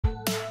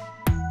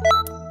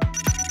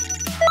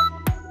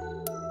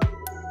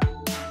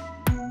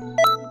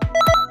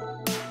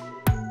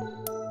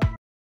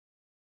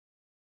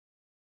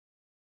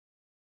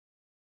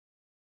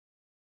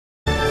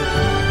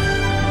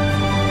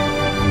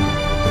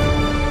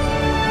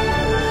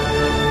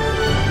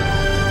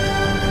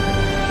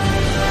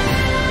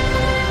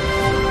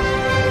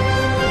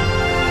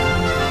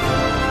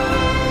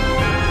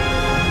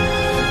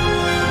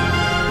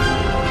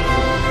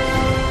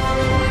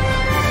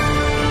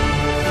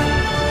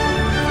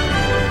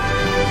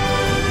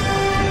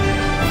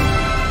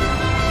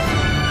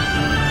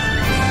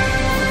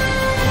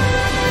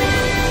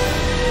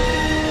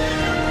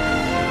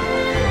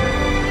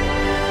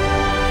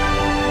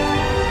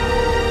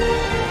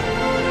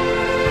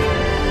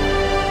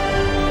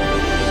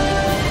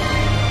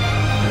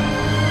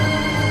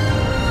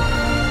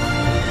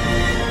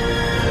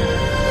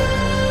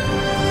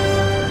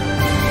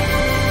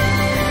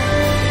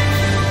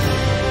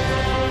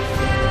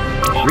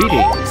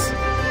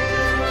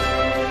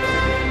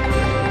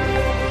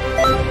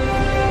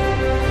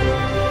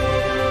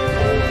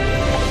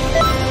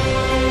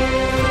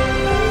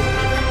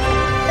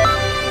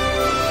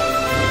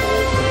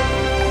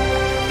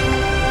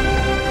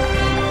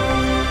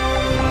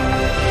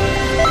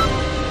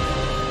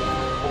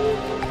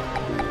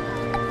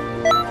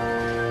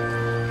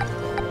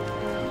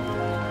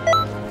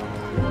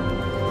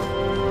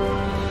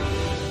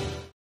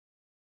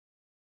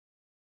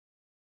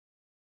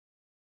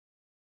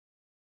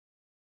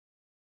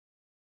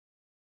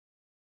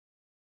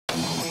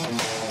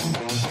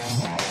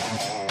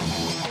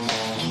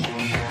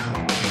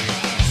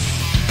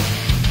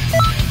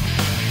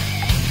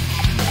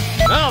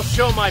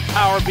show my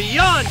power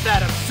beyond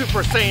that of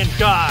Super Saiyan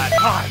God!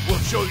 I will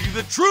show you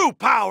the true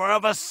power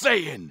of a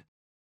Saiyan!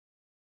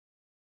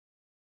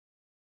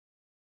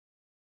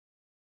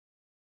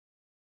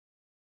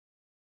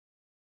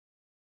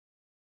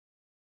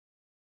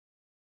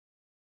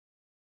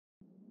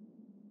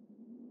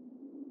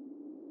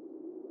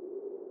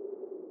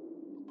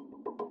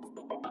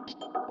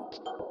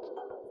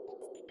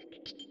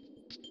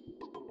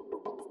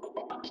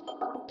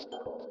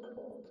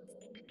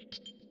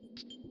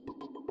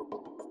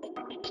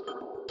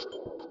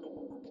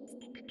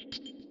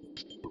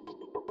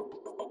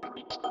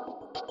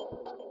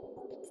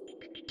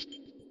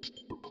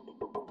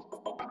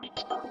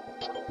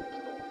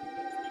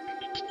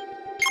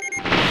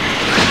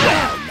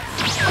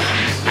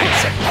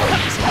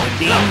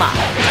 Be mine.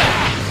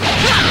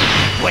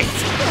 Wait,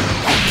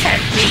 that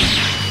can't be.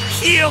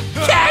 You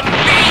can't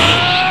be!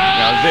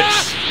 Now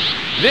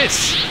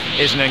this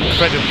is an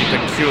incredibly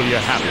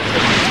peculiar habit.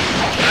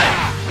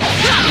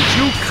 Did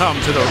you come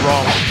to the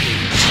wrong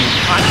place, you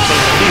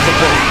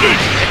unbelievable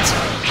idiot?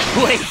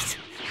 Wait,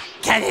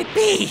 can it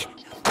be?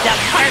 The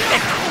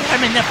perfect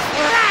form in the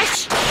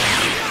flesh!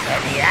 And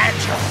the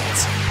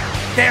androids,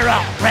 they're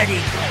already...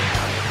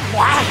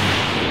 What?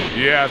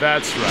 Yeah,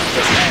 that's right.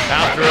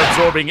 After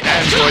absorbing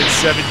androids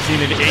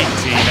 17 and 18,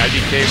 I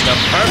became the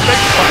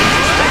perfect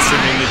fighting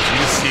specimen that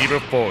you see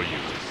before you.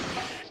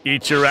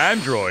 Eat your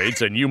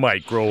androids and you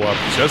might grow up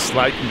just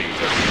like me.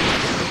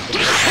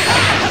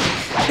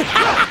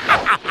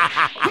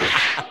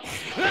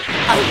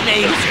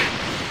 Amazing!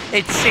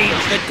 It seems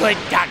the good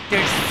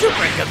doctor's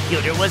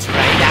supercomputer was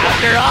right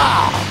after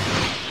all.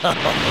 Oh,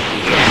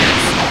 yes.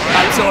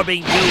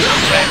 Absorbing you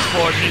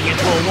transformed me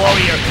into a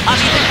warrior of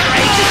even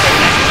greater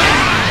dimension.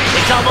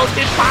 It's almost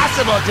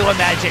impossible to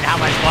imagine how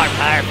much more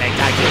perfect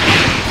I could be.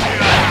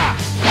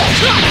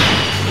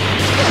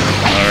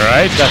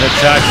 Alright, that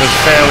attack was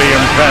fairly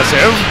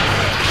impressive.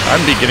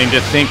 I'm beginning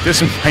to think this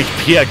might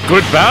be a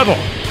good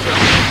battle.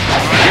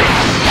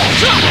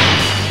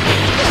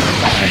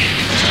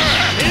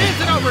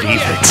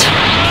 Believe it.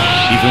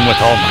 Even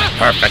with all my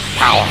perfect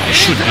power, I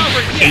should be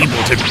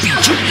able to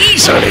beat you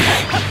easily.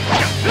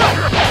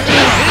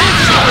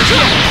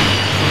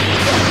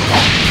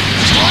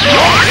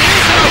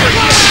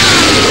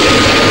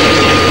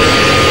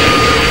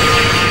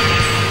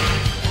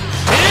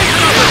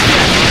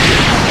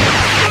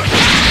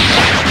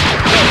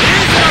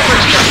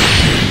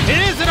 It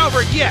isn't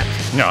over yet!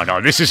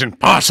 No, this isn't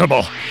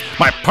possible.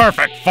 My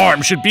perfect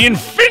form should be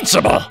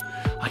invincible.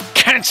 I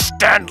can't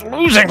stand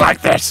losing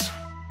like this.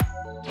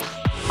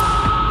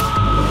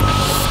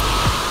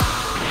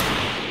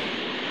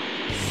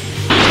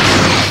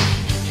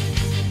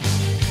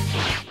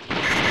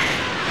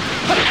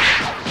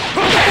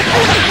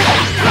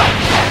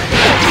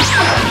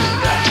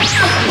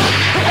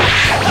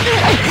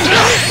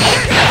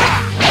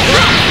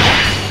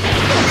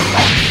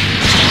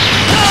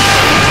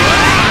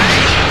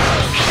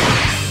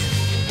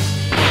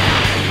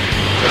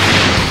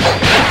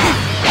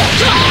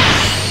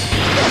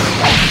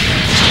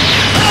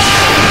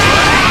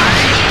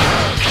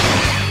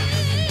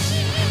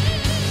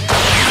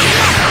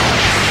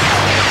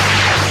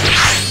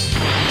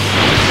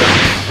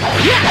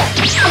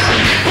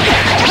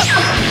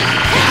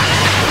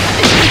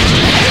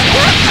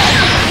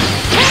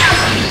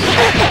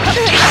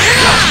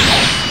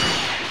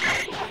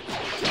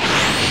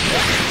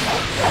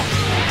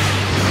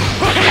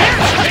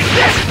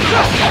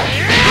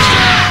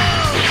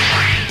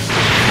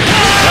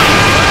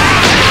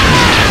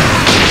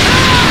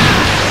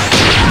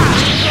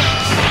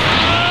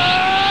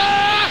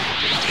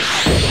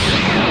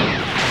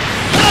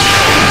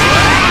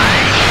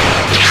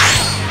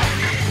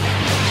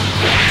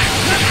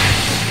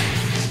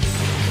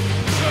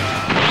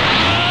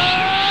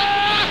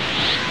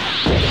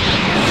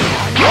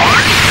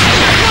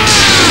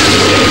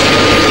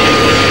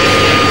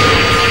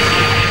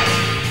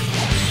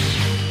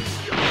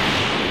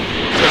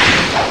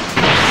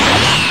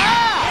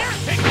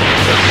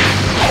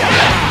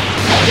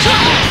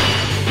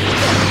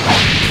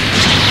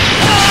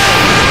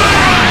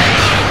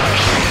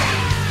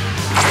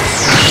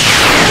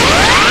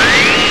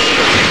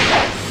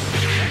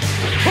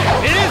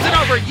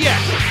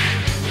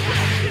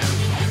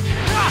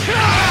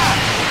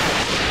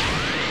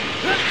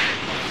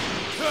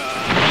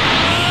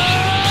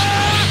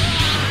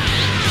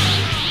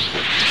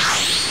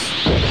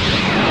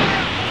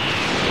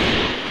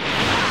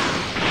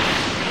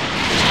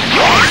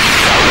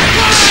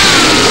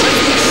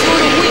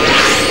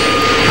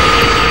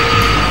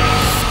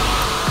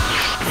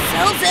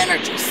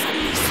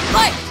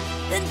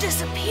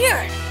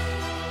 disappeared.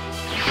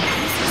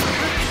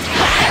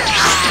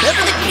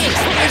 Whatever the case,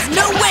 there's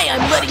no way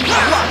I'm letting you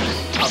walk.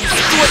 I'll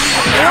destroy you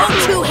with your own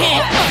two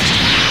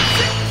hands.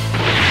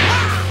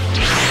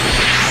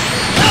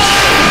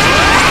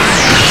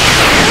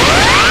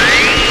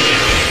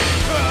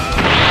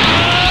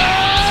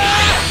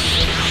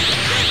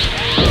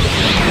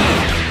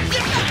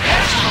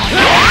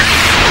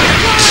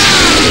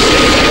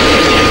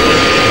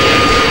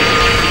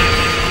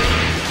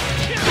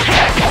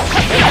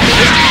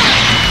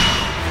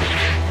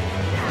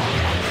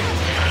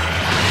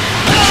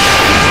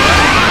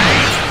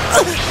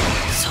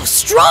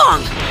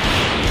 strong!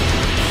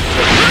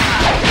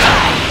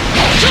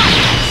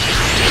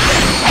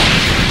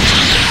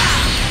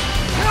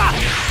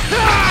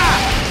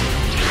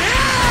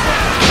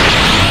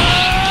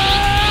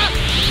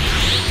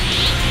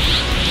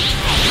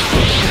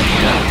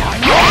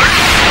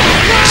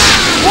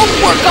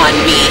 Won't work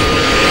on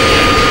me!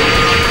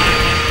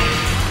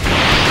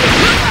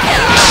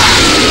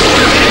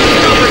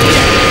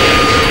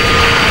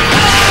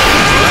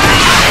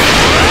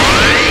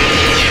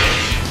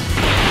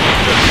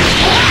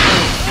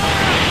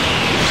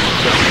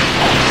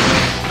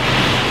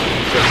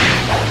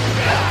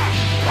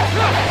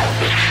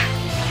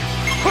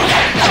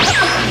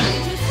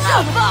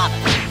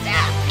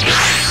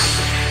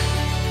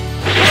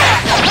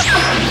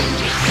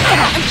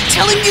 I'm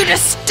telling you to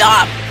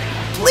stop!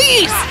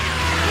 Please!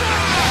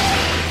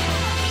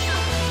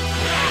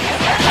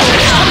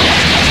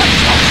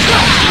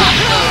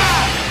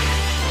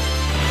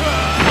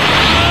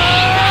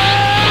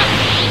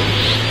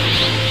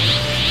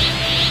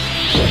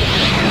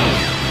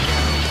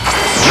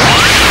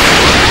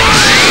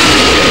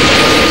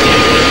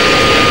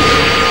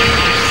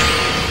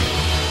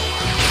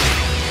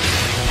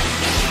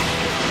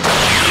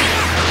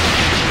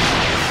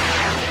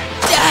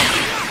 Dad,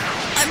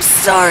 I'm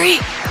sorry.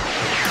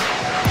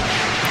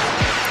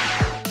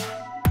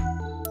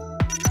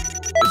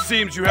 It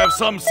seems you have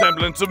some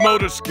semblance of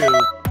motor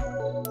skills.